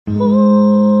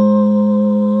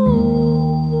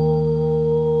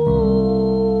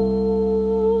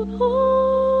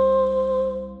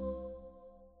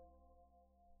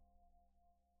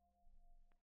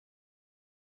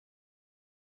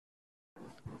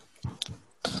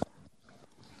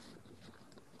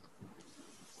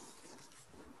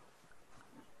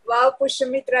Wow,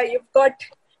 Pushyamitra, you've got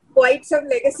quite some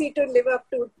legacy to live up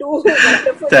to. Two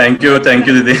wonderful. Thank you,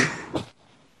 Didi.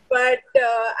 But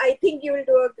I think you will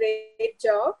do a great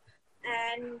job.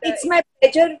 And it's my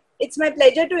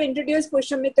pleasure to introduce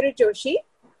Pushyamitra Joshi.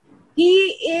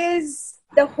 He is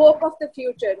the hope of the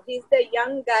future. He's the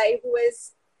young guy who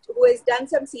has done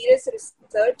some serious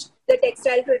research, the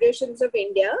textile traditions of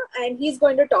India, and he's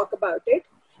going to talk about it.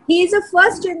 He is a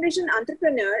first generation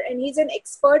entrepreneur and he's an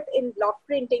expert in block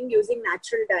printing using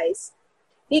natural dyes.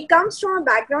 He comes from a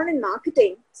background in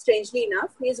marketing, strangely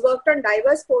enough. He's worked on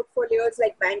diverse portfolios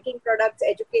like banking products,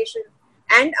 education,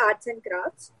 and arts and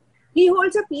crafts. He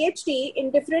holds a PhD in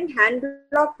different hand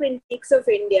block print techniques of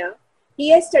India. He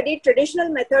has studied traditional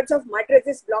methods of mud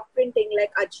resist block printing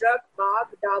like Ajrak, Bagh,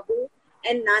 Dabu,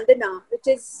 and Nandana, which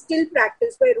is still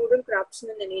practiced by rural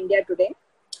craftsmen in India today.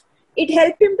 It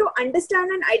helped him to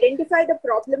understand and identify the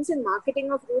problems in marketing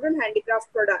of rural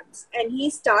handicraft products. And he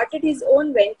started his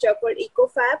own venture called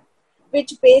EcoFab,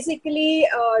 which basically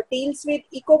deals with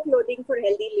eco-clothing for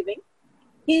healthy living.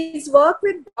 His work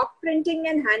with block printing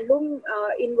and handloom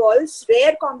involves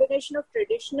rare combination of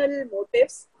traditional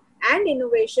motifs and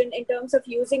innovation in terms of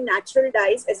using natural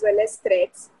dyes as well as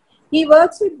threads. He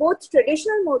works with both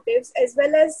traditional motifs as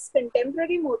well as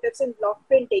contemporary motifs in block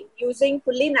printing using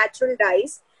fully natural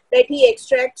dyes that he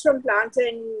extracts from plants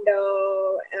and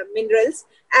minerals.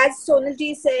 As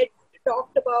Sonalji said,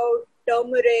 talked about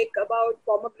turmeric, about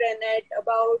pomegranate,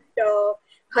 about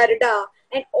harda,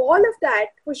 and all of that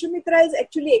Pushyamitra is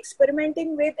actually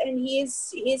experimenting with, and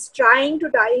he's trying to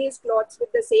dye his clothes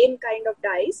with the same kind of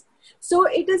dyes. So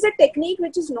it is a technique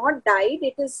which is not dyed.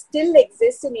 It is still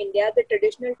exists in India, the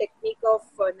traditional technique of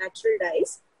natural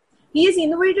dyes. He has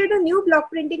innovated a new block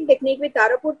printing technique with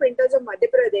Tarapur printers of Madhya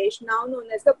Pradesh, now known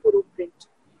as the Puru print.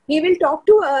 He will talk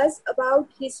to us about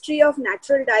history of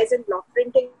natural dyes and block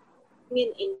printing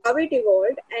in India, how it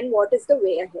evolved, and what is the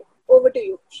way ahead. Over to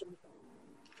you,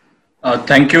 Pushyamitra.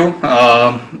 Thank you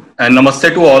and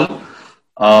namaste to all.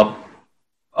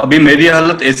 अभी मेरी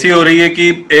हालत ऐसी हो रही है कि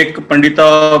एक पंडिता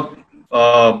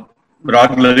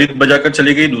राग ललित बजाकर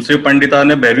चली गई, दूसरे पंडिता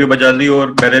ने भैरवी बजा ली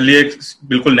और मेरे लिए एक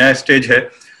बिल्कुल नया स्टेज है.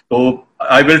 So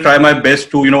I will try my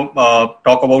best to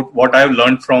talk about what I have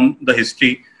learned from the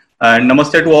history. And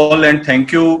namaste to all, and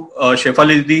thank you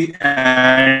Shefali Didi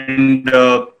and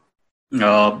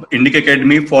Indic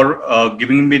Academy for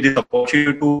giving me this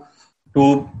opportunity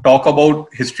to talk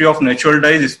about history of natural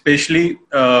dyes, especially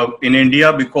in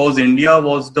India, because India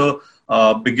was the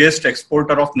biggest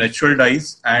exporter of natural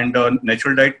dyes and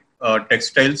natural dye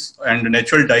textiles and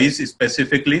natural dyes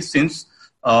specifically since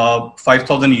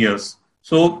 5,000 years.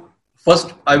 So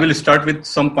first, I will start with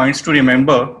some points to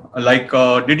remember. Like,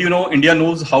 did you know India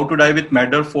knows how to dye with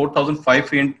madder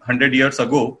 4,500 years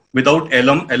ago without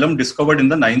alum? Alum discovered in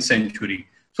the 9th century.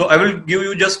 So I will give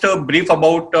you just a brief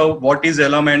about what is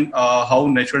alum and how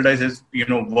natural dyes is,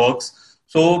 works.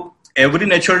 So every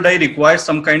natural dye requires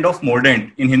some kind of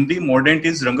mordant. In Hindi, mordant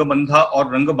is rangabandha or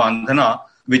rangabandhana,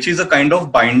 which is a kind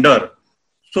of binder.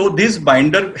 So this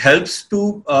binder helps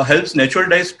natural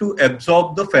dyes to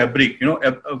absorb the fabric.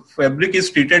 Fabric is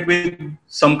treated with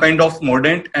some kind of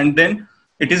mordant and then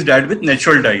it is dyed with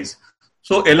natural dyes.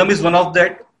 So alum is one of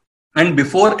that. And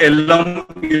before alum,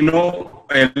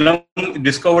 alum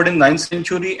discovered in 9th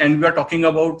century, and we are talking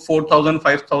about 4,000,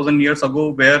 5,000 years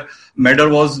ago, where madder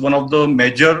was one of the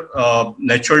major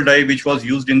natural dye which was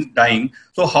used in dyeing.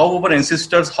 So how our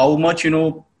ancestors, how much,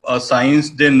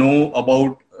 science they know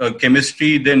about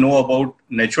chemistry, they know about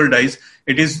natural dyes.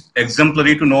 It is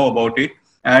exemplary to know about it.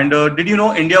 And did you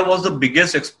know India was the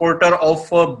biggest exporter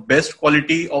of best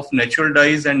quality of natural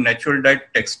dyes and natural dye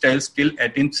textiles till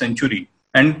 18th century.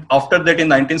 And after that, in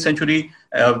 19th century,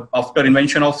 after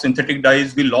invention of synthetic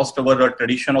dyes, we lost our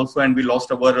tradition also, and we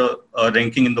lost our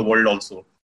ranking in the world also.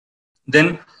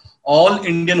 Then all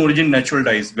Indian origin natural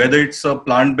dyes, whether it's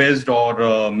plant-based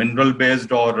or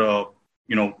mineral-based or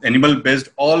animal-based,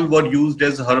 all were used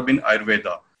as herb in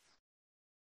Ayurveda.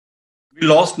 We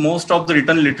lost most of the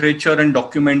written literature and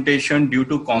documentation due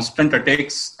to constant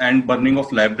attacks and burning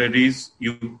of libraries.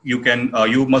 You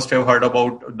must have heard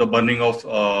about the burning of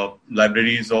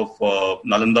libraries of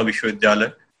Nalanda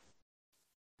Vishwavidyalaya.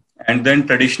 And then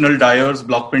traditional dyers,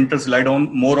 block printers relied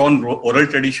more on oral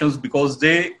traditions because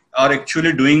they are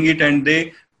actually doing it and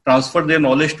they transfer their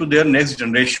knowledge to their next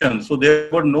generation. So there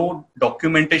were no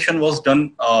documentation was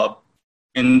done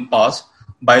in past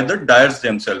by the dyers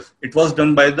themselves. It was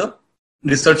done by the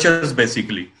researchers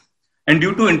basically. And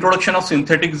due to introduction of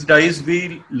synthetic dyes,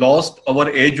 we lost our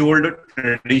age-old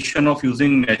tradition of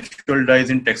using natural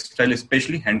dyes in textile,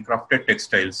 especially handcrafted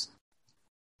textiles.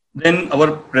 Then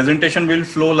our presentation will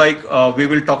flow like we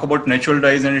will talk about natural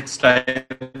dyes and its types,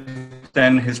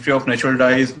 then history of natural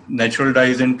dyes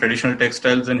in traditional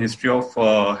textiles, and history of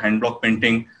hand block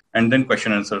printing, and then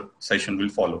question answer session will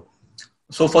follow.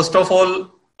 So first of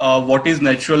all, what is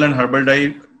natural and herbal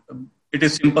dye? It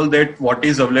is simple that what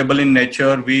is available in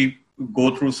nature, we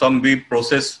go through we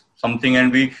process something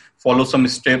and we follow some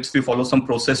steps, we follow some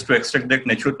process to extract that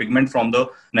natural pigment from the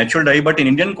natural dye. But in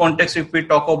Indian context, if we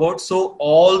talk about, so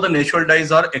all the natural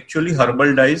dyes are actually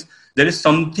herbal dyes. There is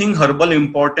something herbal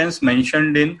importance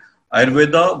mentioned in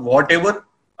Ayurveda, whatever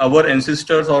our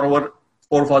ancestors or our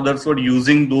forefathers were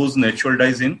using those natural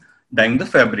dyes in dyeing the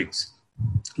fabrics.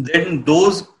 Then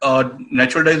those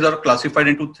natural dyes are classified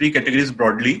into three categories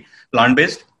broadly: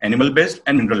 plant-based, animal-based,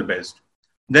 and mineral-based.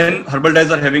 Then herbal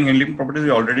dyes are having healing properties,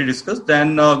 we already discussed.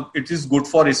 Then it is good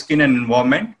for skin and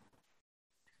environment.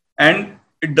 And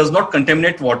it does not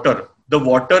contaminate water. The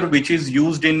water which is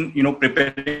used in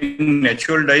preparing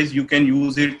natural dyes, you can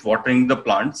use it watering the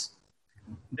plants.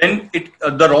 Then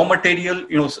the raw material,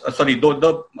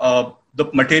 the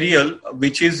material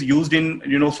which is used in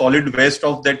solid waste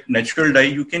of that natural dye,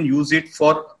 you can use it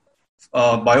for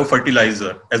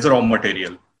biofertilizer as a raw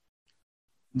material.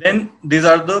 Then these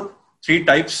are the three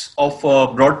types of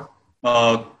broad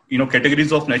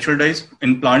categories of natural dyes.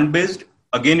 In plant-based,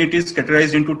 again it is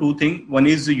categorized into two things. One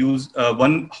is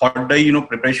one hot dye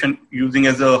preparation using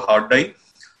as a hot dye.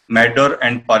 Madder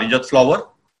and Parijat flower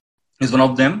is one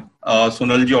of them.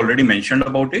 Sonalji already mentioned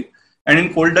about it. And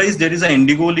in cold dyes, there is an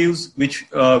indigo leaves which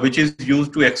is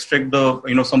used to extract the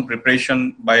some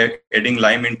preparation by adding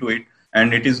lime into it,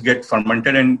 and it is get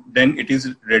fermented and then it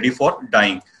is ready for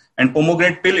dyeing. And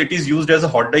pomegranate peel, it is used as a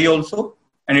hot dye also,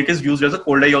 and it is used as a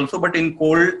cold dye also. But in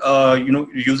cold,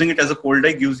 using it as a cold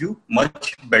dye gives you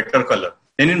much better color.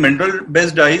 Then in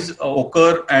mineral-based dyes,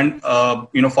 ochre and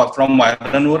from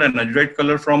iron ore and azurite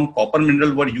color from copper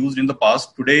mineral were used in the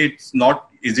past. Today, it's not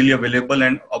easily available,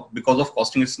 and because of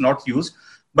costing, it's not used.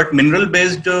 But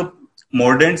mineral-based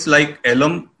mordants like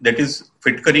alum, that is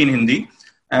fitkari in Hindi,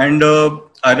 and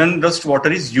iron rust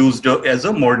water is used as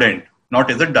a mordant, not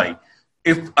as a dye.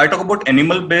 If I talk about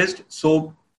animal-based,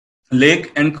 so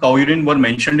lake and cow urine were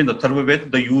mentioned in the Atharva Veda,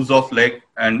 the use of lake,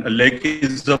 and lake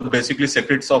is basically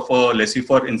secrets of a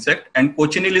lecifer insect, and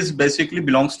cochineal is basically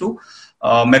belongs to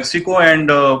Mexico and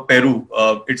Peru.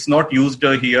 It's not used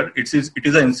here. It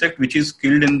is an insect which is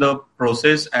killed in the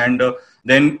process, and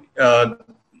then dyer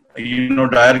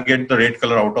get the red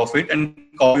color out of it. And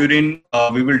cow urine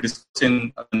we will discuss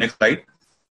in the next slide.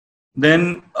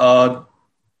 Then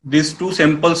these two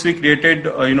samples we created,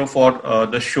 for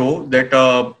the show, that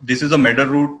this is a madder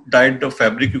root dyed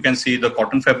fabric. You can see the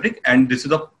cotton fabric, and this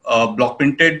is a block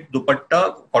printed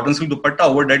dupatta, cotton silk dupatta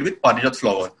over dyed with parijat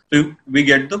flower. So we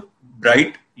get the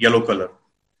bright yellow color.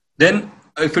 Then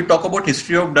if we talk about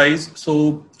history of dyes,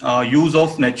 so use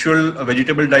of natural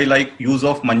vegetable dye like use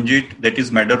of manjit, that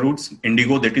is madder roots,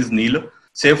 indigo, that is neel,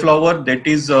 safflower, that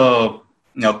is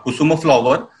kusuma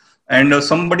flower. And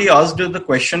somebody asked the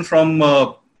question from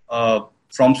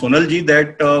Sonalji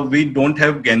that we don't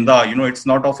have genda, it's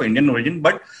not of Indian origin,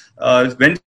 but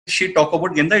when she talk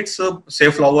about genda, it's a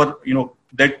safflower,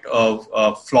 that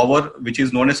flower which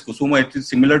is known as kusuma. It is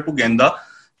similar to genda.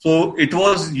 So it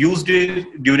was used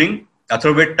during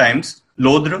Atharva times.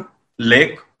 Lodra,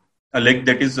 lake, a lake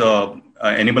that is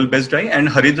animal-based dye, and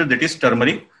haridra, that is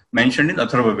turmeric, mentioned in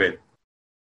Atharva Veda.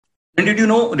 And did you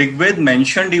know Rigved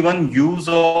mentioned even use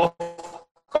of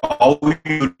cow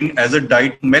urine as a dye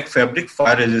to make fabric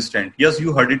fire resistant? Yes,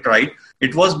 you heard it right.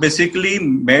 It was basically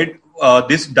made.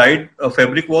 This dyed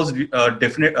fabric was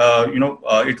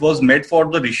it was made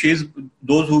for the rishis,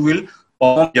 those who will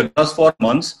perform yagnas for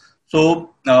months. So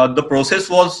the process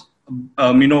was,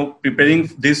 preparing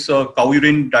this cow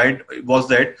urine dyed was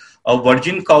that a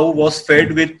virgin cow was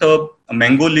fed with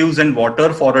mango leaves and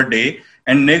water for a day,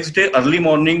 and next day early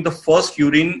morning the first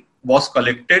urine was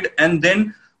collected, and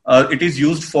then it is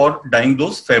used for dyeing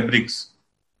those fabrics.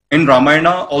 In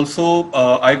Ramayana also,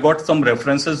 I got some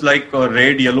references like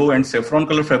red, yellow, and saffron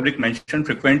color fabric mentioned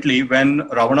frequently. When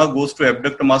Ravana goes to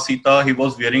abduct Ma Sita, he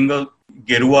was wearing a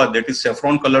gerua, that is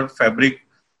saffron color fabric,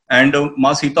 and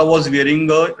Ma Sita was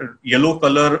wearing a yellow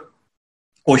color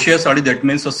koshia sari, that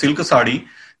means a silk sari,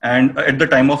 and at the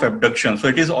time of abduction. So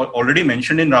it is already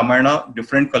mentioned in Ramayana,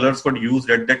 different colors were used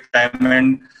at that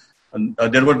time, and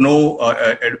there were no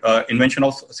invention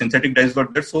of synthetic dyes were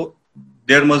there. So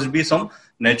there must be some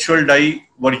natural dye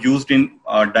were used in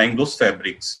dyeing those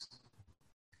fabrics.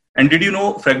 And did you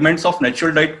know fragments of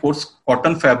natural dyed coarse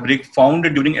cotton fabric found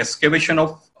during excavation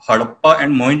of Harappa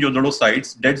and Mohenjo-daro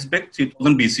sites dates back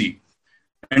 3000 BC.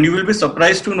 And you will be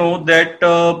surprised to know that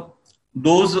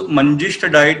those Manjishta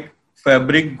dyed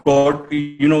fabric got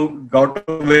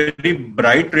a very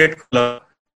bright red color,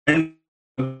 and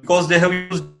because they have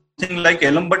used thing like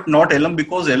alum, but not alum,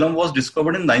 because alum was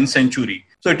discovered in 9th century.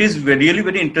 So it is really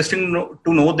very interesting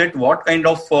to know that what kind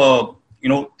of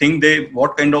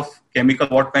what kind of chemical,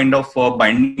 what kind of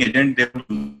binding agent they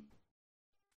use.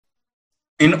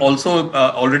 In also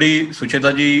already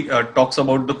Sucheta ji talks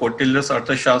about the Kautilya's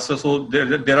Arthashastra. So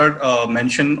there are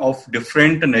mention of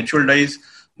different natural dyes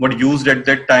were used at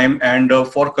that time, and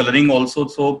for coloring also.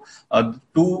 So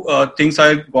two things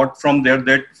I got from there,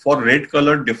 that for red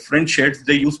color, different shades,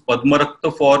 they use Padma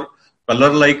Rakta for color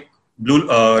like blue,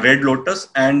 red lotus,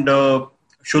 and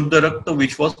Shuddha Rakta,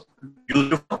 which was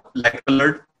used for light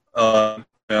colored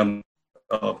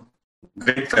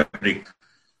gray fabric.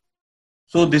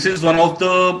 So this is one of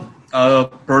the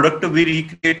product we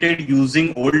recreated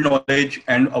using old knowledge,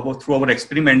 and through our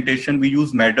experimentation we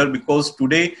use madder, because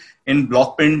today in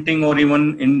block printing or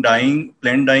even in dyeing,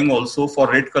 plain dyeing also, for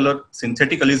red color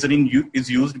synthetic alizarin is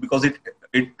used, because it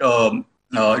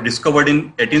discovered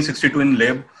in 1862 in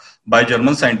lab by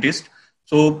German scientist.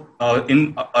 So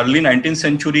in early 19th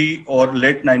century or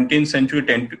late 19th century,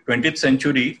 20th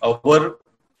century, our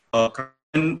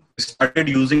started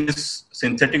using this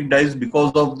synthetic dyes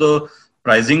because of the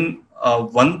pricing,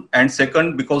 one, and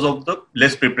second because of the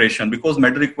less preparation, because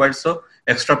madder requires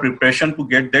extra preparation to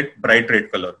get that bright red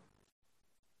color.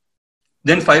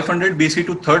 Then 500 BC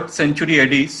to 3rd century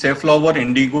AD, safflower,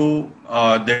 indigo,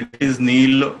 that is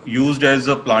Neil, used as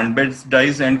a plant-based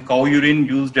dyes, and cow urine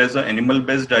used as a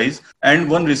animal-based dyes. And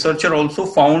one researcher also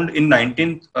found in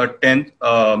 1910,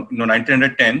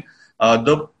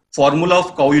 the formula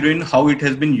of cow urine, how it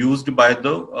has been used by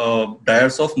the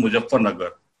dyers of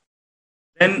Muzaffarnagar.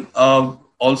 Then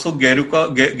also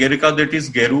Geruka, that is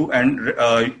Geru, and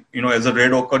as a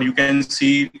red ochre, you can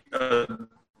see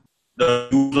the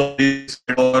use of this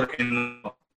in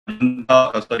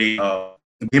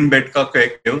Bhimbetka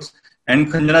caves, and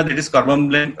Khanjana, that is carbon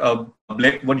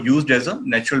black, were used as a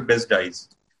natural based dyes.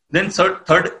 Then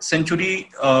 3rd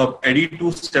century AD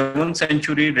to 7th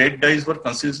century, red dyes were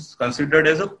considered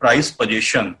as a prized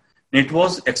possession. It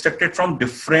was extracted from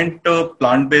different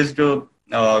plant-based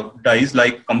dyes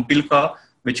like Kampilka,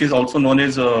 which is also known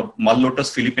as Mallotus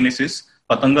philippinensis,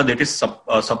 Patanga, that is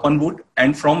sapanwood,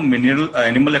 and from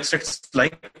animal extracts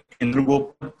like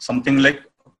Indragop, something like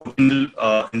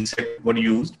insect were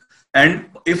used. And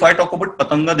if I talk about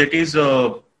Patanga, that is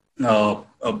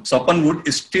sapanwood,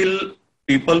 is still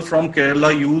people from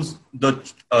Kerala use the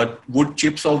wood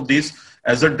chips of this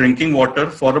as a drinking water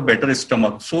for a better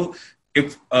stomach. So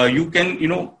if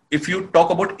if you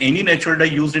talk about any natural dye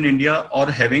used in India or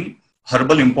having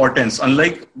herbal importance,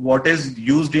 unlike what is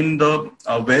used in the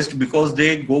West, because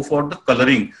they go for the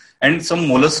coloring, and some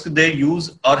mollusks they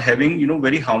use are having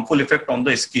very harmful effect on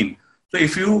the skin. So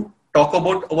if you talk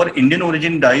about our Indian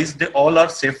origin dyes, they all are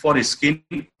safe for skin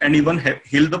and even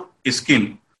heal the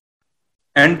skin.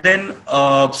 And then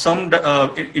some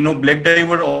black dye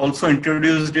were also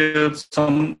introduced.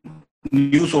 Some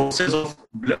new sources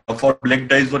for black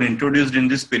dyes were introduced in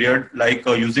this period, like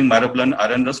using marablan,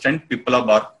 iron rust, and pipala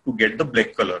bark to get the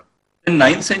black color. In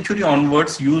 9th century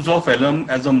onwards, use of alum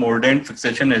as a mordant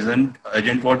fixation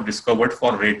agent was discovered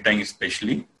for red dyeing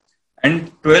especially.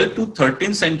 And 12th to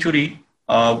 13th century,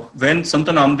 when Sant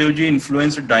Namdev ji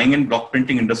influenced dyeing and block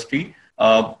printing industry,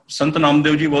 Sant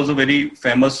Namdev ji was a very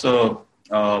famous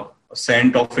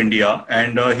saint of India,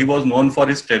 and he was known for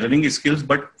his tailoring skills,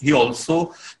 but he was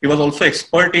also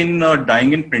expert in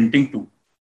dyeing and printing too.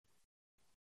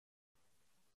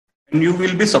 And you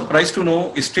will be surprised to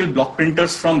know, still block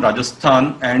printers from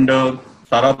Rajasthan and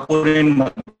Tarapur in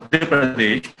Madhya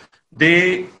Pradesh,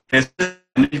 they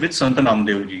manage with Sant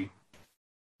Namdev ji.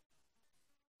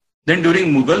 Then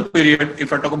during Mughal period,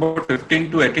 if I talk about 15th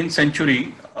to 18th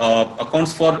century,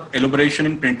 accounts for elaboration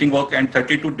in printing work and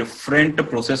 32 different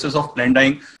processes of plain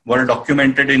dyeing were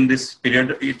documented in this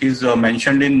period. It is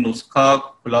mentioned in Nuskha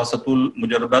Khulasatul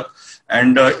Mujarrabat,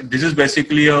 and this is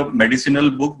basically a medicinal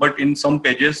book, but in some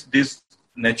pages this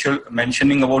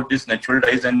mentioning about these natural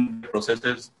dyes and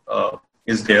processes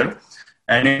is there.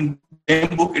 And in the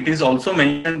same book, it is also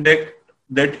mentioned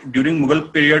that during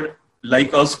Mughal period,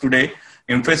 like us today,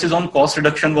 emphasis on cost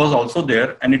reduction was also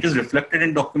there, and it is reflected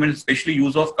in documents, especially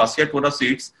use of cassia tora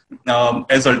seeds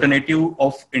as alternative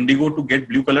of indigo to get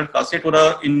blue color. Cassia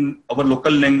tora in our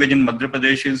local language in Madhya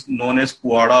Pradesh is known as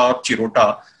puada or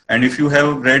chirota, And if you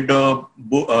have read,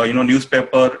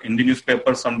 newspaper, Indian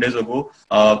newspaper some days ago,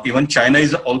 even China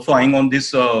is also eyeing on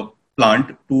this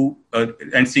plant to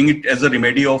and seeing it as a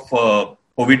remedy of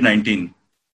COVID-19.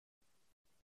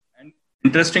 And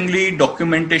interestingly,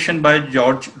 documentation by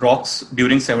George Rocks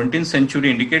during 17th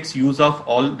century indicates use of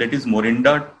all that is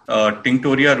Morinda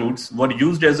tinctoria roots were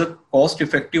used as a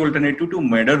cost-effective alternative to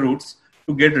madder roots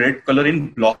to get red color in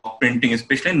block printing,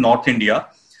 especially in North India.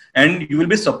 And you will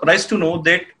be surprised to know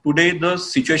that today the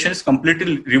situation is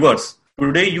completely reverse.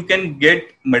 Today you can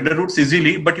get madder roots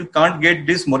easily, but you can't get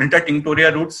this Morinda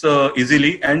tinctoria roots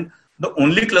easily. And the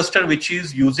only cluster which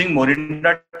is using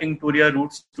Morinda tinctoria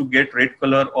roots to get red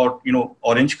color or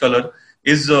orange color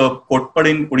is Kotpad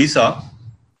in Odisha.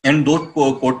 And those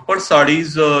Kotpad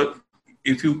sarees,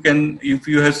 if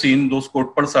you have seen those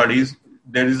Kotpad sarees,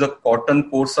 there is a cotton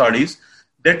core sarees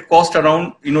that cost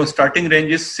around, starting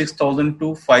range is 6,000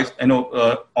 to 5,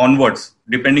 onwards,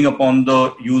 depending upon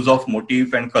the use of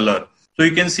motif and color. So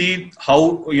you can see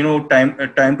how,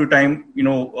 time to time,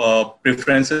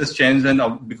 preferences change, and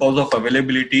because of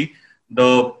availability,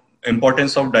 the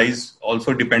importance of dyes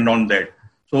also depend on that.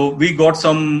 So we got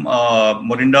some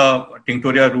Morinda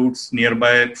tinctoria roots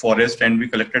nearby forest, and we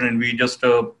collected and we just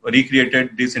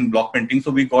recreated this in block printing.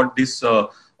 So we got this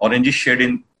orangey shade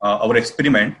in our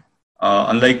experiment.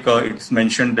 Unlike it's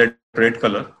mentioned that red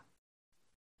color.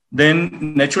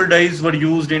 Then natural dyes were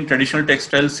used in traditional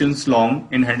textiles since long.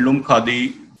 In handloom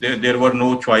khadi, there were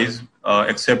no choice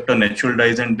except natural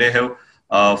dyes, and they have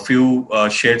a few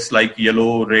shades like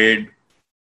yellow, red,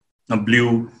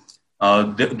 blue.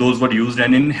 Those were used.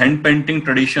 And in hand painting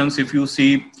traditions, if you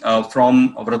see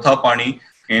from Vrathapani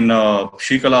in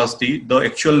Srikalahasti, the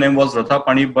actual name was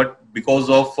Vrathapani, but because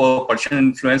of Persian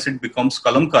influence, it becomes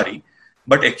Kalamkari.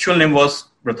 But actual name was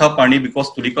Vrathapani because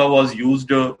tulika was used,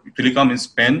 tulika means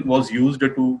pen, was used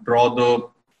to draw the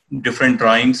different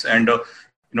drawings. And,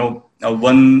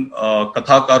 one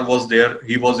Kathakar was there.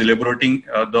 He was elaborating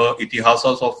the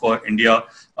itihasas of India,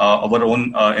 our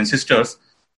own ancestors.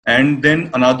 And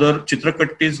then another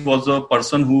Chitrakattis was a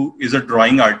person who is a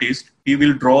drawing artist. He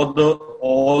will draw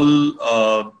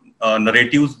all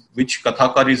narratives which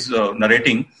Kathakar is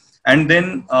narrating. And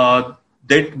then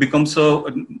that becomes a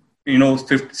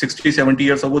 60, 70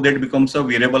 years ago, that becomes a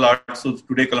wearable art. So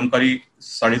today Kalamkari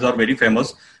sarees are very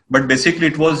famous, but basically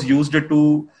it was used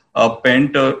to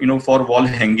paint, for wall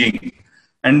hanging.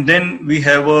 And then we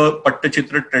have a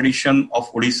Pattachitra tradition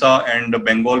of Odisha and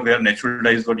Bengal where natural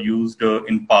dyes were used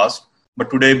in past.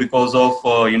 But today, because of,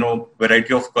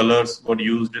 variety of colors were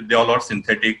used, they all are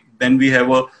synthetic. Then we have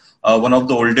one of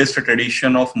the oldest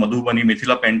tradition of Madhubani,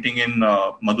 Mithila painting in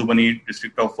Madhubani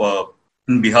district of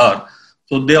Bihar.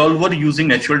 So they all were using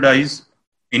natural dyes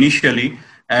initially.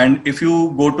 And if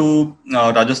you go to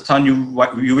Rajasthan,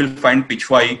 you will find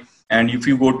Pichwai. And if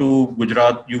you go to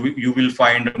Gujarat, you will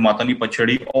find Matani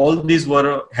Pachadi. All these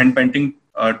were hand painting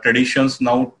traditions.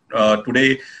 Now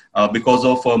today, because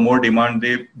of more demand,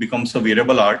 they becomes a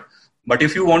wearable art. But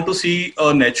if you want to see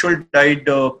a natural dyed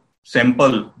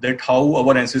sample that how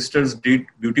our ancestors did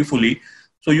beautifully,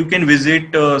 so you can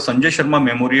visit Sanjay Sharma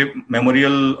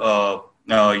Memorial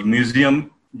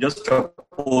Museum just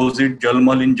opposite Jal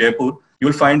Mahal in Jaipur. You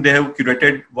will find they have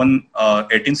curated one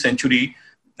 18th century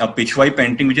Pichwai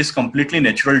painting which is completely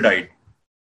natural dyed.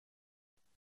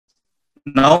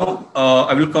 Now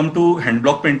I will come to hand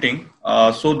block printing.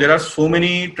 So there are so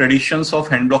many traditions of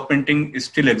hand block printing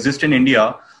still exist in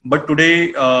India, but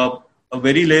today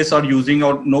very less are using,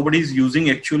 or nobody is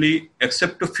using actually,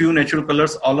 except a few natural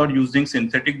colors. All are using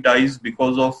synthetic dyes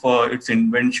because of its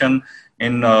invention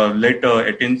in late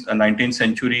 18th, 19th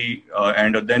century,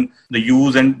 and then the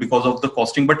use and because of the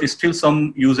costing. But still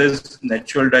some uses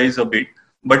natural dyes a bit.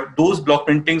 But those block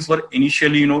printings were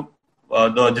initially, the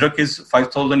Ajrak is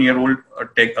 5,000-year-old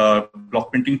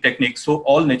block printing technique. So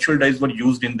all natural dyes were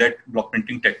used in that block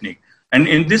printing technique. And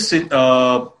in this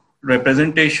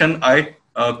representation, I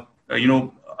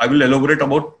will elaborate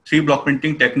about 3 block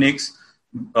printing techniques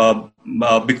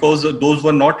because those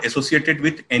were not associated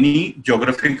with any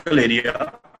geographical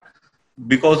area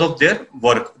because of their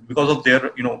work, because of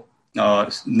their,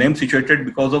 name situated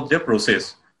because of their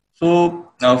process.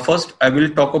 So first I will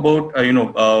talk about,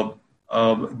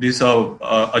 this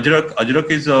Ajrak.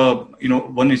 Ajrak is,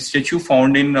 one statue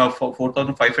found in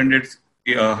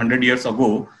 4,500 years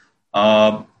ago.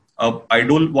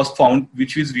 Idol was found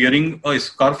which is wearing a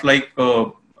scarf like,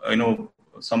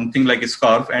 something like a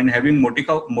scarf and having motif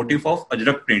of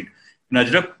Ajrak print. In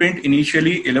Ajrak print,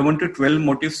 initially 11 to 12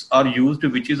 motifs are used,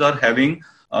 which are having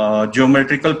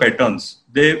geometrical patterns.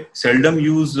 They seldom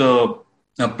use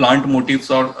plant motifs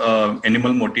or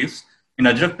animal motifs. In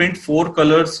Ajrak print, 4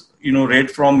 colors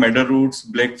red from madder roots,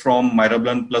 black from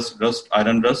myrobalan plus rust,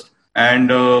 iron rust, and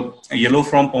yellow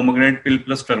from pomegranate peel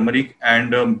plus turmeric,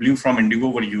 and blue from indigo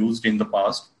were used in the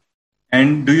past.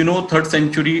 And do you know 3rd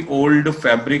century old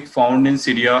fabric found in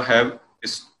Syria have a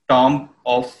stamp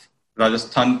of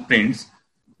Rajasthan prints?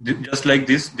 Just like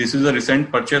this. This is a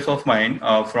recent purchase of mine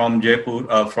from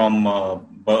Jaipur, from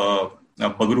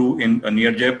Bagru in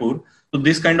near Jaipur. So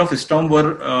this kind of stamp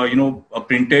were,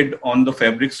 printed on the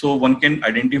fabric, so one can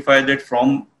identify that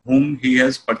from whom he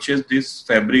has purchased this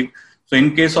fabric. So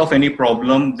in case of any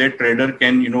problem, that trader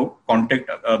can, contact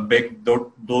back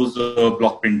those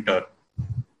block printer.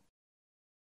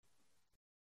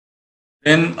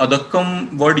 Then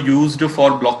Adakkam word used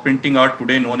for block printing are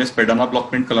today known as Pedana block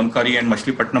print kalamkari and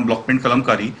Machilipatnam block print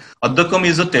kalamkari. Adakkam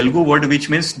is a Telugu word which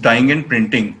means dyeing and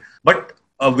printing. But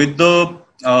with the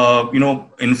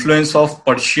influence of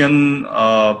Persian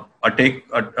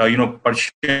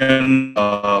Persian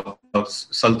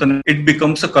Sultanate, it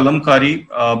becomes a kalamkari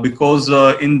because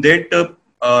in that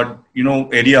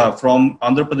area from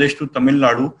Andhra Pradesh to Tamil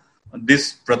Nadu,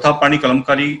 this Prathapani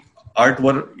kalamkari art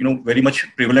were very much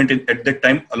prevalent at that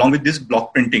time, along with this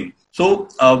block printing. So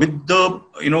with the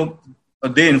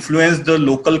they influenced the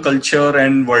local culture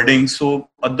and wording. So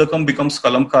Adakkam becomes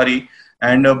kalamkari,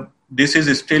 and this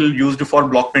is still used for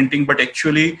block printing. But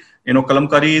actually,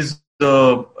 kalamkari is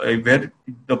where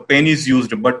the pen is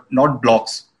used, but not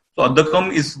blocks. So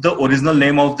Adakkam is the original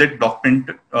name of that block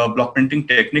printing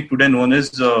technique, today known as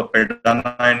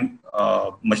Pedana and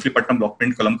Machilipatnam block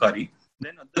print kalamkari.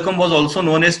 Then Adakkam was also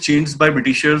known as chintz by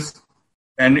Britishers,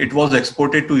 and it was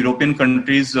exported to European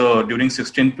countries during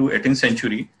 16th to 18th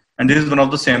century. And this is one of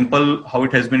the sample how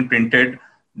it has been printed.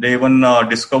 They even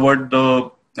discovered the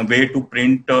way to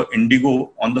print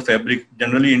indigo on the fabric.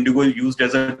 Generally, indigo is used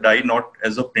as a dye, not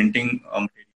as a printing material.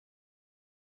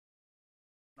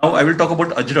 Now I will talk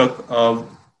about Ajrak.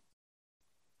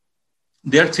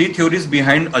 There are 3 theories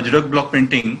behind Ajrak block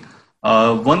printing.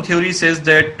 One theory says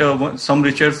that some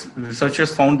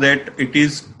researchers found that it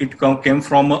came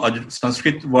from a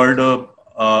Sanskrit word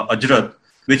Ajrat,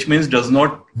 which means does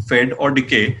not fade or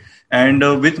decay. And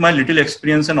with my little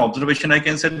experience and observation, I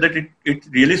can say that it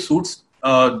really suits,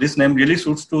 this name really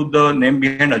suits to the name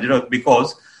behind Ajrak,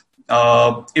 because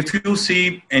if you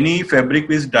see any fabric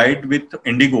which is dyed with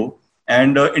indigo,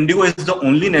 and indigo is the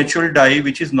only natural dye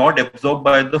which is not absorbed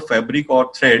by the fabric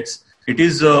or threads. It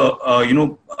is, it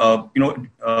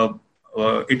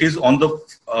is on the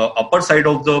upper side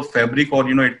of the fabric, or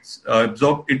it's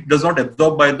absorbed. It does not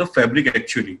absorb by the fabric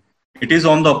actually. It is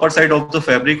on the upper side of the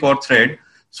fabric or thread.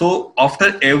 So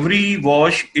after every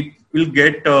wash, it will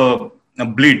get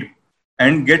bleed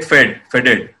and get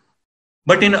faded.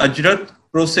 But in Ajrak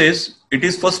process, it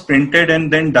is first printed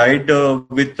and then dyed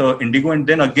with indigo, and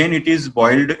then again it is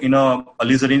boiled in a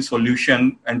alizarin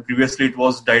solution, and previously it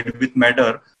was dyed with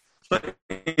madder. So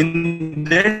in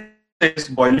that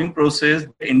boiling process,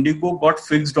 the indigo got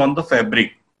fixed on the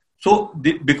fabric. So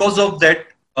because of that,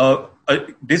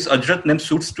 this Ajrak name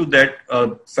suits to that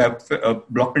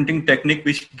block printing technique,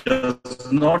 which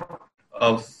does not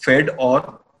fade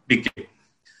or decay.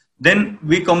 Then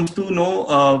we come to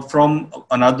know from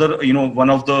another, one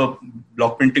of the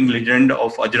block printing legend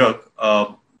of Ajrak,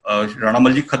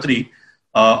 Ranamalji Khatri.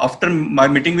 After my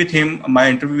meeting with him, my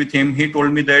interview with him, he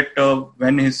told me that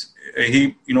when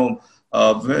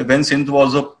when Sindh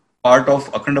was a part of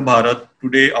Akhand Bharat,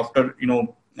 today after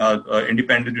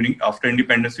after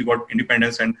independence, we got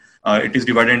independence, and it is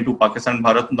divided into Pakistan and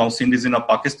Bharat. Now Sindh is in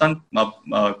Pakistan,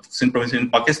 Sindh province in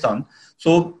Pakistan.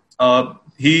 So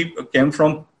he came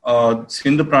from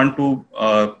Sindh Pran to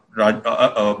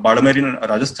Badameri in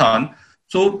Rajasthan.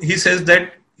 So he says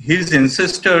that his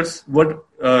ancestors were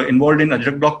involved in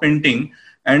Ajrak block printing,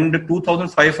 and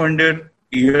 2,500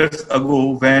 years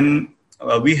ago, when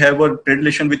we have a trade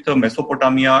relation with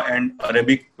Mesopotamia and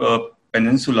Arabic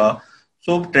Peninsula,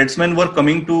 so tradesmen were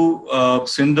coming to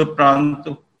Sindh Prant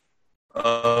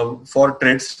for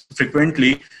trades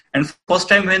frequently, and first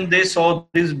time when they saw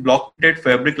this block printed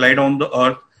fabric lied on the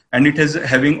earth, and it is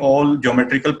having all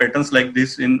geometrical patterns like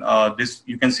this in this,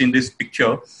 you can see in this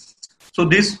picture. So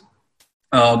this,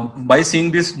 by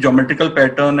seeing this geometrical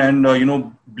pattern and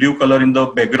blue color in the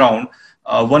background,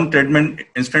 one tradesman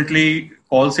instantly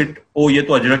calls it, "Oh, ye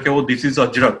to Ajrak hai, oh, this is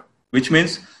Ajrak," which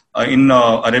means in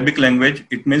Arabic language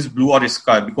it means blue or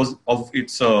sky, because of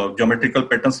its geometrical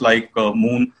patterns like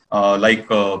moon, like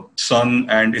sun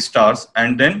and stars,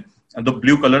 and then the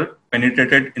blue color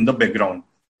penetrated in the background.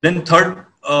 Then third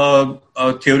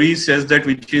theory says that,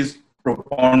 which is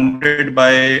propounded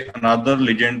by another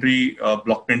legendary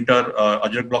block printer,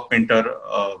 Ajrak block printer,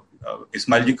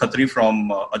 Ismailji Khatri from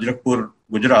Ajrakpur,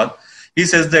 Gujarat. He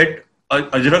says that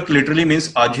Ajrak literally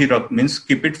means Aaj hi Rakh, means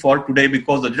keep it for today,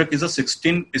 because Ajrak is a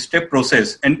 16-step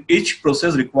process and each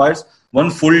process requires one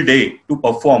full day to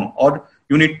perform, or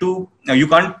you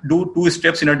can't do 2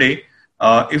 steps in a day.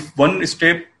 If one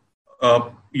step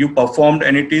you performed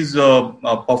and it is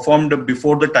performed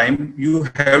before the time, you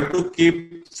have to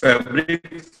keep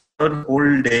fabric for a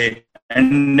whole day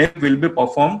and next will be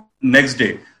performed next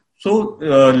day. So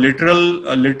literally,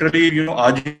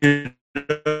 Aaj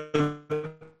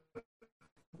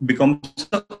becomes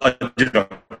Ajrak.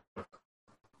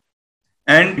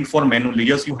 And for men only,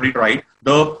 yes, you heard it right.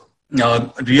 The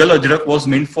real Ajrak was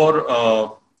meant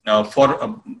for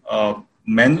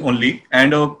men only,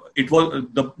 and it was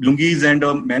the lungis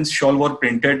and men's shawl were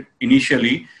printed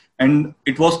initially, and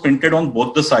it was printed on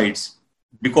both the sides.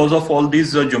 Because of all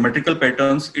these geometrical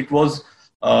patterns, it was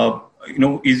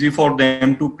easy for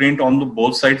them to print on the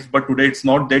both sides. But today it's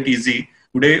not that easy.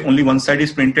 Today only one side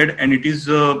is printed, and it is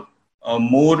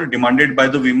more demanded by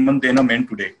the women than a man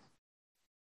today.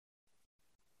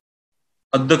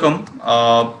 Addakam,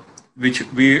 which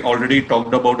we already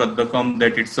talked about, Addakam,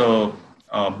 that it's a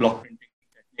block printing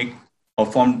technique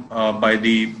performed by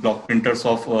the block printers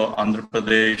of Andhra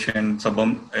Pradesh and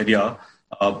Sabam area.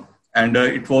 And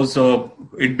it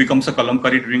becomes a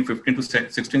kalamkari during 15th to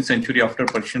 16th century after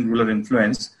Persian ruler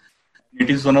influence. It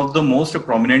is one of the most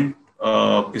prominent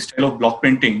style of block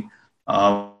printing,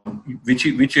 which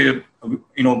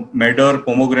madder,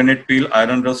 pomegranate peel,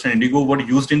 iron rust, and indigo were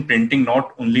used in printing,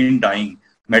 not only in dyeing.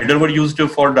 Madder were used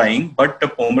for dyeing, but the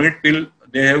pomegranate peel,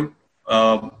 they have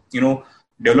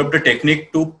developed a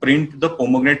technique to print the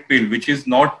pomegranate peel, which is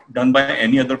not done by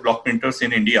any other block printers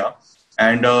in India.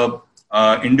 And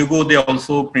indigo, they are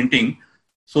also printing.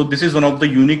 So this is one of the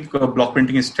unique block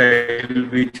printing style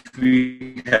which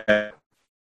we have.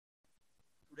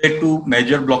 Today, 2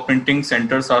 major block printing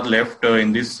centers are left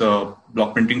in this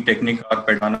block printing technique, are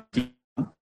Patna,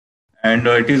 and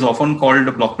it is often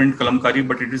called block print kalamkari,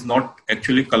 but it is not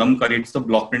actually kalamkari, it's the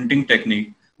block printing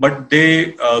technique. But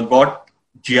they got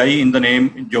GI in the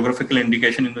name, geographical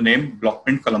indication in the name, block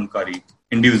print kalamkari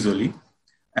individually.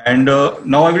 And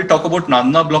now I will talk about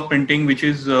Nandna block printing, which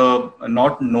is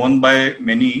not known by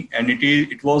many, and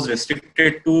it was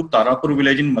restricted to Tarapur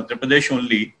village in Madhya Pradesh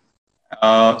only.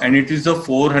 And it is a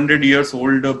 400 years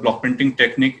old block printing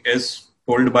technique as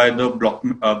told by the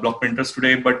block printers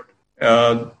today, but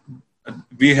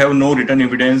we have no written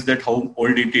evidence that how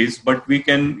old it is, but we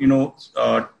can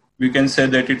say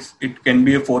that it can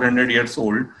be a 400 years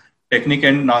old technique.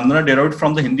 And Nandna derived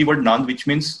from the Hindi word Nand, which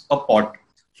means a pot.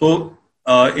 So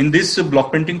in this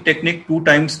block printing technique, 2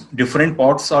 times different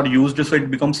pots are used, so it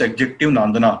becomes adjective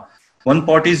Nandana. One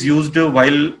pot is used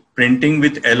while printing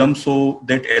with alum, so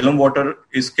that alum water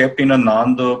is kept in a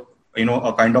nand,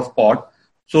 a kind of pot.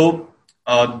 So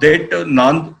that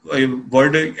nand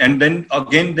word, and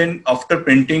then after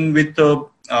printing with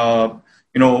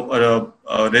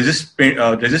resist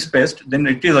paste, then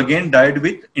it is again dyed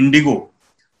with indigo.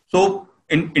 So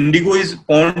in indigo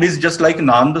pond is just like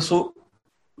nand. So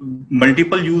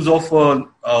multiple use of pond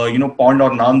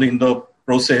or nand in the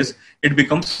process, it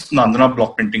becomes Nandana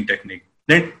block printing technique.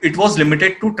 Then it was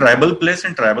limited to tribal place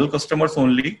and tribal customers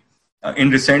only.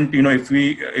 In recent,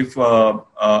 if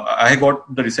I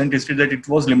got the recent history that it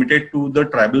was limited to the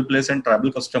tribal place and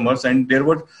tribal customers, and there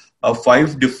were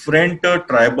 5 different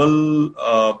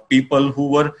tribal people who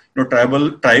were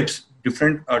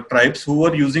different tribes who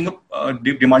were using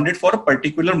demanded for a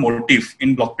particular motif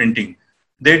in block printing.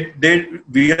 They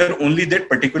wear only that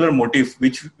particular motif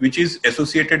which is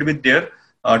associated with their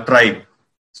tribe.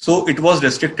 So it was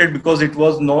restricted because it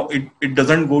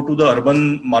doesn't go to the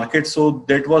urban market. So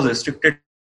that was restricted.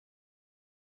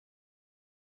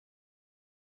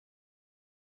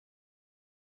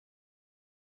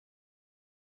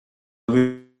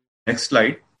 Next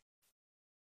slide.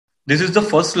 This is the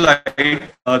first slide.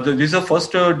 This is the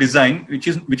first design, which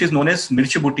is known as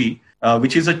Mirchi Butti,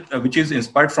 which is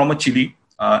inspired from a chili.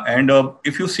 And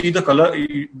if you see the color,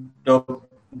 the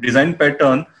design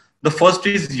pattern, the first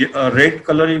is red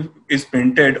color is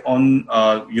printed on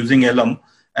using alum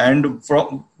and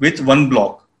with 1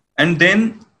 block, and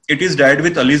then it is dyed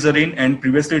with alizarin, and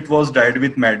previously it was dyed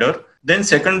with madder. Then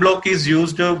second block is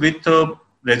used with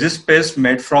resist paste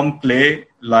made from clay,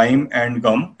 lime, and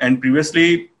gum, and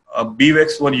previously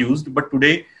beeswax were used, but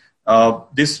today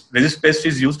this resist paste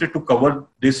is used to cover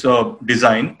this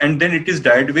design, and then it is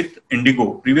dyed with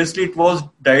indigo. Previously it was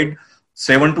dyed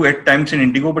 7 to 8 times in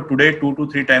indigo, but today 2 to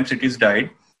 3 times it is dyed.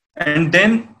 And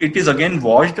then it is again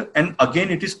washed, and again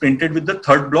it is printed with the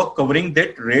third block covering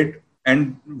that red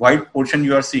and white portion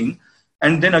you are seeing.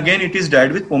 and then again it is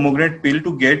dyed with pomegranate peel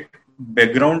to get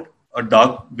background a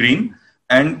dark green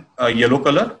and yellow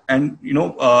color, and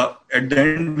at the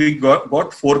end we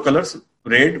got four colors: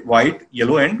 red, white,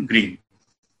 yellow, and green.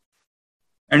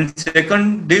 And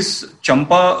second, this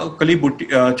Champakali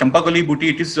Booty,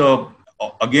 it is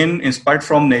again inspired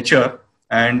from nature.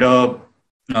 And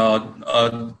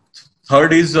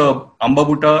third is Amba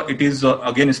Buta. It is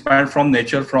again inspired from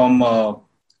nature, from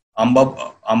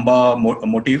Amba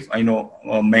motif.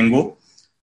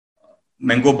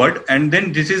 Mango bud. And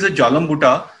then this is a Jalam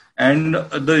Buta. And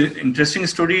the interesting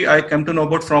story I came to know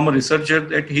about from a researcher,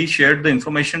 that he shared the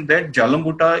information that Jalam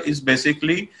Buta is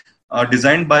basically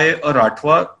designed by a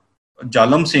Rathwa,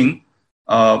 Jalam Singh,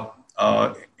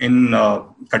 in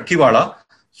Kathiwala.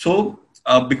 So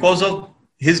because of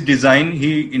his design,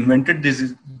 he invented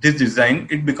this design.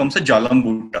 It becomes a Jalam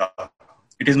Buta.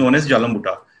 It is known as Jalam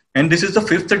Buta. And this is the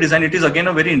fifth design. It is again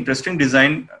a very interesting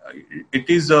design. It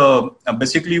is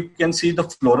basically, you can see the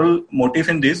floral motif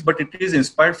in this, but it is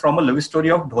inspired from a love story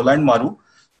of Dhola and Maru,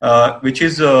 which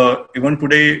is even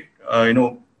today,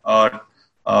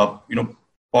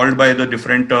 called by the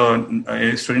different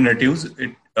story narratives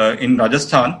in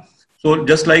Rajasthan. So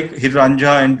just like Hir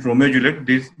Ranjha and Romeo and Juliet,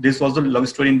 this was the love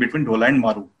story in between Dhola and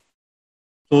Maru.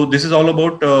 So this is all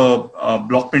about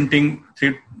block printing,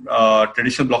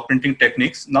 traditional block printing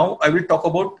techniques. Now I will talk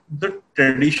about the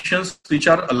traditions which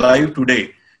are alive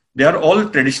today. They are all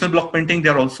traditional block printing. They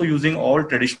are also using all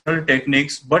traditional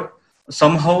techniques, but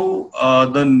somehow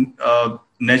the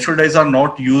natural dyes are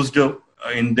not used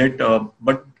in that,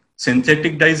 but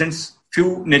synthetic dyes and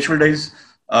few natural dyes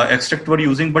extract were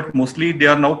using, but mostly they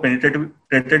are now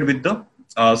penetrated with the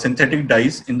synthetic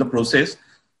dyes in the process.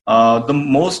 The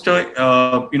most, in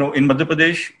Madhya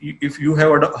Pradesh, if you have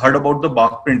heard about the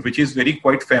Bagh print, which is very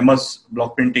quite famous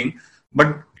block printing,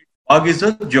 but Bagh is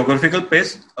a geographical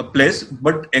place,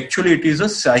 but actually it is a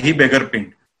Sahi Beggar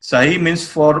print. Sahi means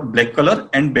for black color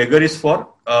and Beggar is for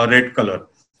red color.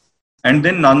 And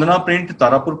then Nandana print,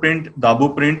 Tarapur print,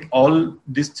 Dabu print, all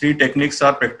these three techniques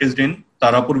are practiced in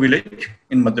Tarapur village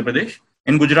in Madhya Pradesh.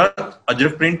 In Gujarat,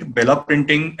 Ajrak print, Bela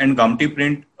printing, and Gamti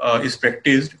print is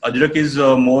practiced. Ajrak is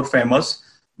more famous.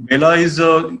 Bela is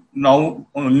now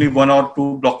only one or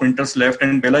two block printers left,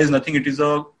 and Bela is nothing. It is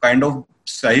a kind of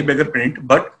Sahi Beggar print,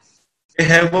 but they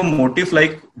have a motif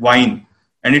like wine,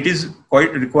 and it is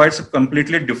requires a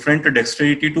completely different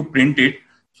dexterity to print it.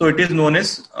 So it is known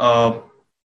as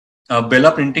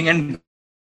Bela printing. And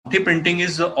Gamti printing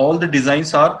is all the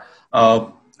designs are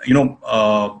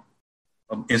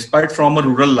inspired from a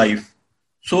rural life.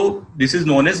 So this is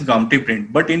known as Gamti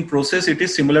print. But in process, it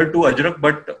is similar to Ajrak,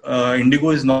 but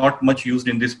indigo is not much used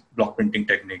in this block printing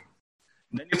technique.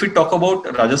 Then if we talk about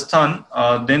Rajasthan,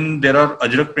 then there are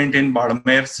Ajrak print in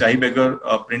Badmer, Sahi Beggar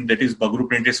print, that is Bagru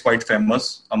print, is quite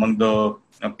famous among the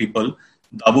people.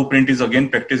 Dabu print is again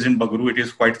practiced in Bagru, it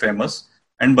is quite famous.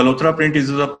 And Balotra print is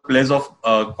a place of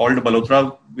called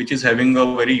Balotra, which is having a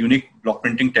very unique block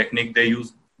printing technique. They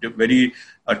use very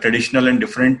traditional and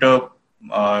different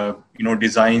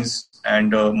designs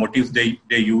and motifs they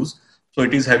use. So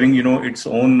it is having its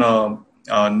own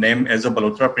name as a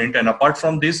Balotra print. And apart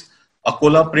from this,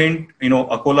 Akola print,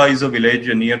 Akola is a village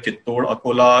near Chittod,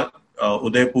 Akola,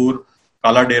 Udaipur,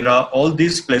 Kala Dera, all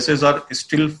these places are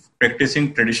still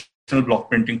practicing traditional block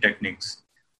printing techniques.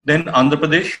 Then Andhra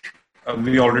Pradesh,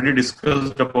 we already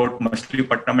discussed about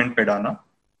Machilipatnam and Pedana.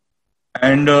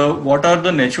 And what are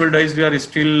the natural dyes we are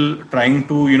still trying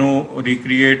to,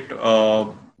 recreate,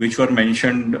 which were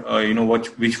mentioned,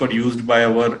 which were used by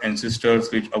our ancestors,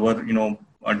 which our,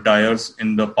 dyers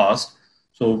in the past.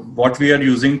 So what we are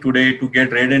using today to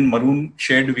get red and maroon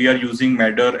shade, we are using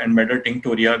madder and madder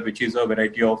tinctoria, which is a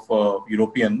variety of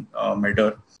European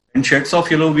madder. And shades of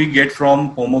yellow we get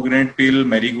from pomegranate peel,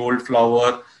 marigold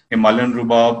flower, Himalayan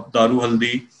rhubarb, daru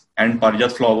haldi, and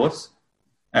parijat flowers.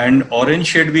 And orange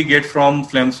shade we get from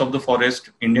flames of the forest,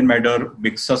 Indian madder,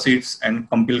 bixa seeds, and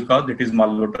kampilka, that is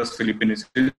Mallotus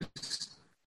philippinensis.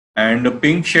 And the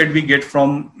pink shade we get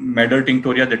from madder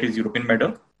tinctoria, that is European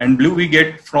madder. And blue we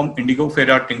get from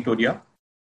Indigofera tinctoria.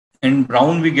 And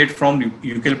brown we get from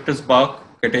eucalyptus bark,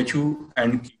 catechu,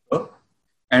 and keeper.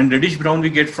 And reddish brown we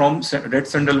get from red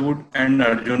sandalwood and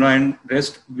Arjuna, and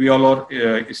rest we all are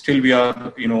we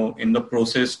are in the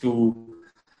process to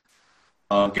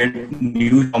get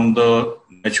new from the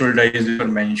natural dyes that are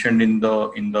mentioned in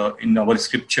our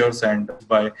scriptures and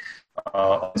by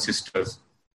sisters.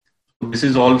 This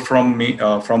is all from me.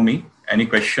 Any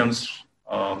questions?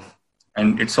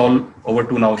 And it's all over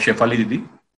to now Shefali Didi.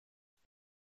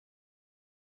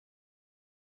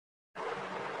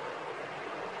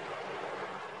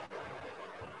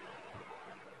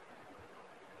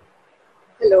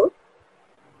 Hello.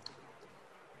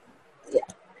 Yeah.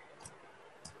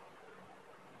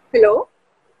 Hello.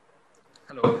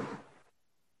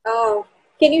 Hello.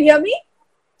 Can you hear me?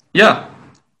 Yeah.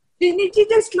 Trinity,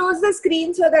 just close the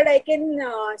screen so that I can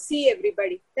see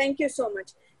everybody. Thank you so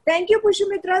much. Thank you,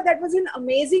 Pushamitra. That was an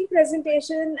amazing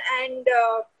presentation and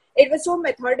it was so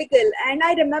methodical. And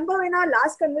I remember in our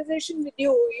last conversation with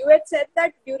you, you had said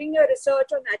that during your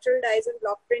research on natural dyes and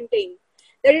block printing,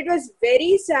 that it was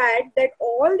very sad that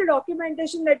all the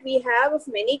documentation that we have of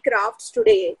many crafts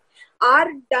today are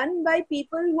done by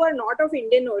people who are not of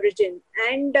Indian origin.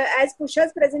 And as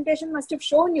Pusha's presentation must have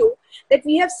shown you, that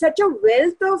we have such a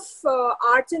wealth of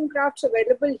arts and crafts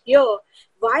available here.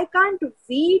 Why can't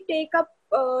we take up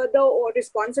the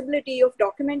responsibility of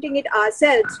documenting it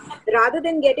ourselves rather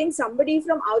than getting somebody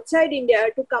from outside India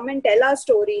to come and tell our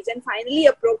stories and finally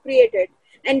appropriate it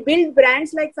and build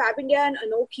brands like Fab India and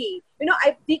Anokhi?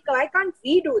 Why can't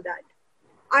we do that?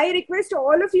 I request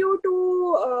all of you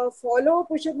to follow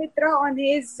Pushamitra on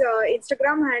his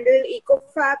Instagram handle,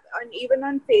 EcoFab, and even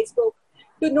on Facebook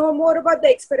to know more about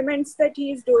the experiments that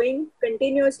he is doing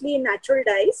continuously in natural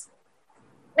dyes.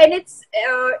 And it's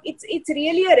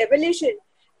really a revelation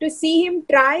to see him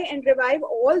try and revive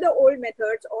all the old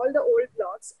methods, all the old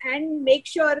blocks, and make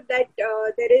sure that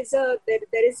there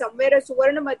is somewhere a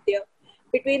Suvarna Madhya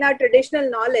between our traditional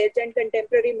knowledge and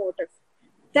contemporary motive.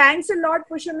 Thanks a lot,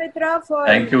 Pushamitra, for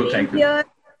being here.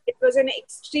 It was an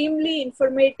extremely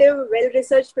informative,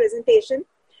 well-researched presentation.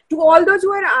 To all those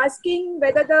who are asking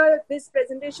whether this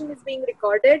presentation is being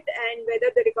recorded and whether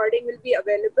the recording will be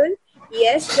available,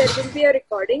 yes, there will be a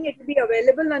recording. It will be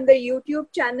available on the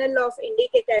YouTube channel of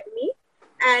Indic Academy,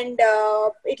 and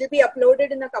it will be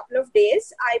uploaded in a couple of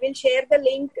days. I will share the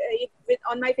link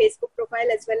on my Facebook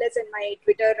profile as well as in my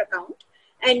Twitter account,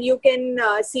 and you can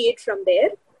see it from there.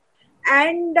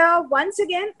 And once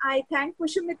again, I thank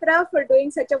Pushamitra for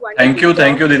doing such a wonderful job.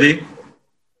 Thank you, Didi.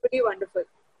 Pretty wonderful.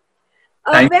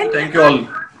 Thank you all.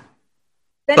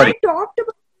 When I talked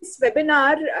about this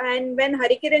webinar and when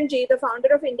Harikiran Ji, the founder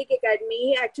of Indic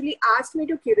Academy, actually asked me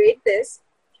to curate this,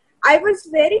 I was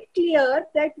very clear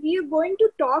that we are going to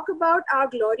talk about our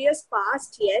glorious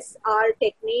past, yes, our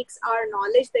techniques, our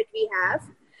knowledge that we have.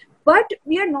 But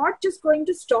we are not just going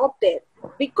to stop there,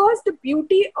 because the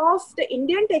beauty of the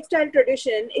Indian textile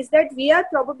tradition is that we are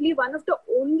probably one of the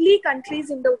only countries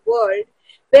in the world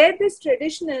where this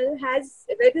tradition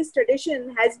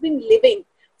has been living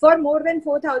for more than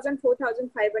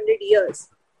 4,500 years.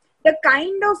 The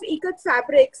kind of ikat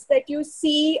fabrics that you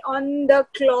see on the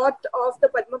cloth of the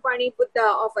Padmapani Buddha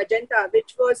of Ajanta,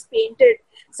 which was painted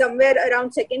somewhere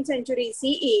around 2nd century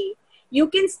CE, you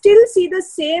can still see the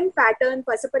same pattern,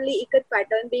 Pasapalli ikat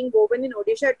pattern, being woven in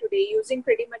Odisha today using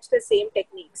pretty much the same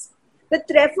techniques. The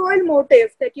trefoil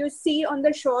motif that you see on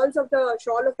the shawl of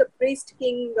the priest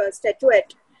king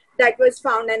statuette that was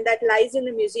found and that lies in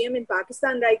a museum in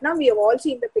Pakistan right now, we have all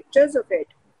seen the pictures of it.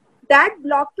 That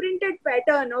block printed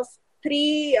pattern of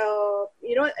three,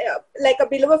 like a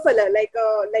bilavafala, like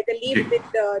a leaf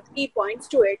with 3 points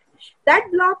to it. That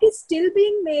block is still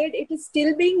being made. It is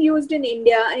still being used in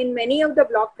India in many of the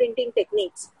block printing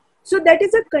techniques. So that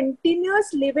is a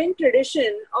continuous living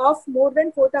tradition of more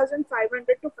than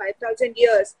 4,500 to 5,000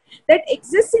 years that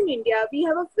exists in India. We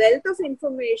have a wealth of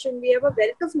information. We have a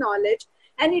wealth of knowledge.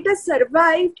 And it has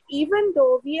survived even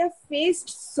though we have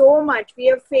faced so much. We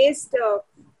have faced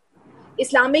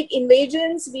Islamic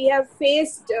invasions. We have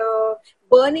faced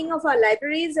burning of our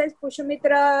libraries, as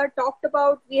Pushamitra talked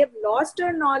about. We have lost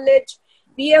our knowledge.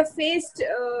 We have faced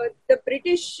the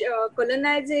British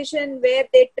colonization, where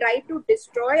they tried to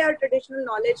destroy our traditional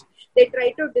knowledge. They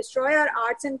tried to destroy our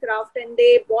arts and craft, and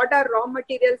they bought our raw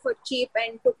material for cheap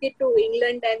and took it to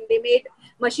England, and they made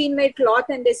machine-made cloth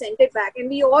and they sent it back. And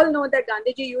we all know that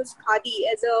Gandhiji used khadi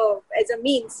as a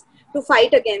means to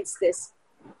fight against this.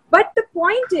 But the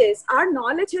point is, our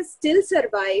knowledge has still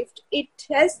survived. It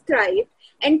has thrived.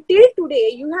 And till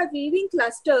today, you have weaving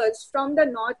clusters from the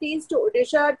northeast to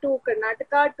Odisha to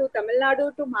Karnataka to Tamil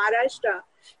Nadu to Maharashtra,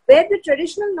 where the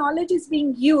traditional knowledge is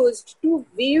being used to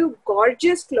weave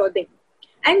gorgeous clothing.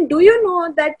 And do you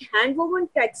know that handwoven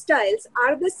textiles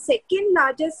are the second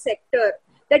largest sector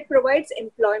that provides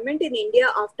employment in India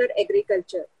after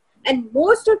agriculture? And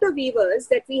most of the weavers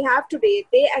that we have today,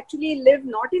 they actually live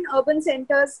not in urban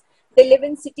centers, they live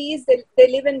in cities, they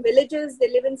live in villages,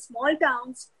 they live in small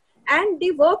towns, and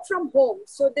they work from home.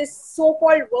 So this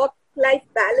so-called work-life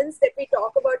balance that we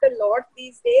talk about a lot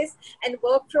these days, and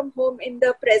work from home in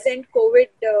the present COVID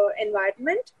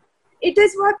environment, it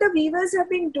is what the weavers have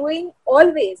been doing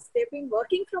always. They've been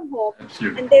working from home.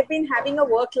 Absolutely. And they've been having a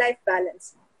work-life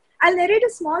balance. I'll narrate a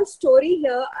small story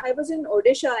here. I was in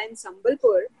Odisha in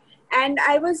Sambalpur, and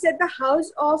I was at the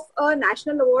house of a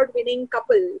national award winning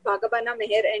couple, Bhagavana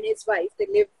Meher and his wife. They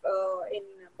live in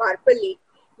Barpali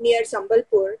near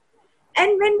Sambalpur.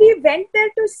 And when we went there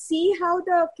to see how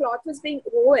the cloth was being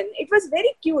woven, it was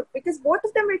very cute because both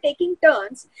of them were taking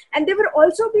turns and they were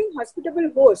also being hospitable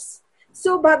hosts.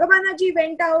 So Bhagavanaji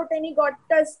went out and he got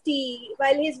us tea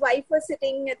while his wife was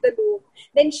sitting at the loom.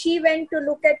 Then she went to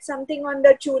look at something on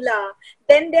the chula.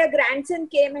 Then their grandson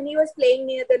came and he was playing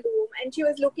near the loom and she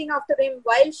was looking after him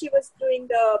while she was doing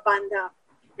the bandha.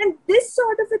 And this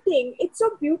sort of a thing, it's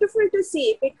so beautiful to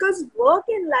see because work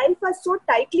and life are so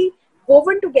tightly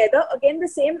woven together. Again, the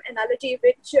same analogy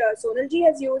which Sonalji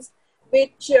has used,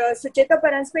 which Sucheta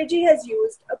Paranspeji has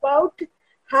used about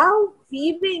how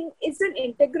weaving is an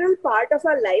integral part of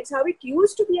our lives, how it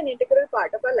used to be an integral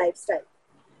part of our lifestyle.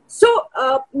 So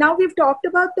now we've talked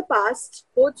about the past.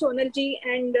 Both Sonalji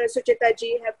and Sucheta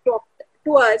ji have talked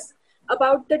to us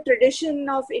about the tradition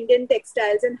of Indian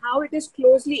textiles and how it is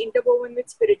closely interwoven with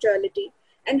spirituality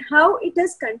and how it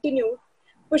has continued.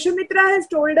 Pushyamitra has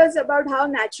told us about how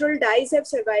natural dyes have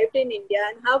survived in India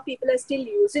and how people are still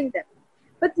using them.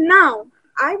 But now,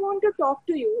 I want to talk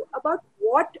to you about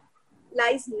what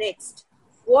lies next.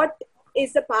 What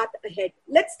is the path ahead?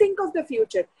 Let's think of the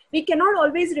future. We cannot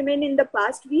always remain in the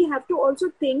past. We have to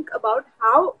also think about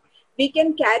how we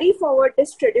can carry forward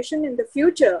this tradition in the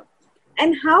future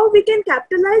and how we can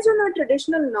capitalize on our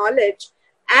traditional knowledge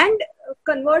and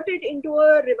convert it into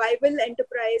a revival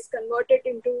enterprise, convert it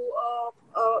into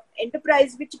an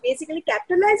enterprise which basically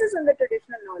capitalizes on the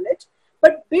traditional knowledge,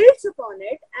 but builds upon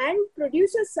it and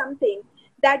produces something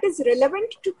that is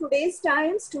relevant to today's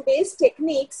times, today's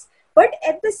techniques, but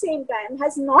at the same time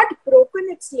has not broken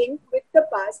its link with the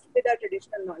past, with our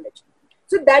traditional knowledge.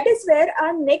 So that is where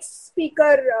our next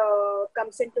speaker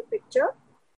comes into picture.